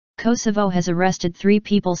Kosovo has arrested 3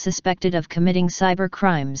 people suspected of committing cyber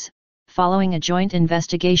crimes, following a joint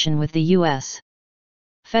investigation with the U.S.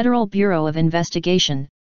 Federal Bureau of Investigation,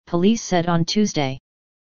 police said on Tuesday.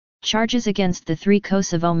 Charges against the 3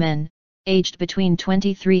 Kosovo men, aged between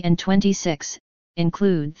 23 and 26,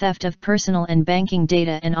 include theft of personal and banking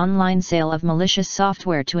data and online sale of malicious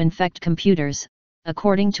software to infect computers,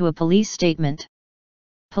 according to a police statement.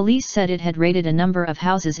 Police said it had raided a number of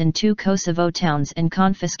houses in 2 Kosovo towns and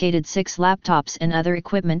confiscated 6 laptops and other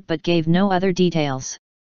equipment but gave no other details.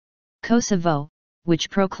 Kosovo, which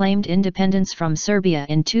proclaimed independence from Serbia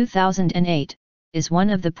in 2008, is one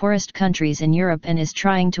of the poorest countries in Europe and is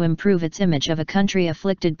trying to improve its image of a country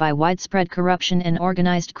afflicted by widespread corruption and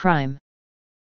organized crime.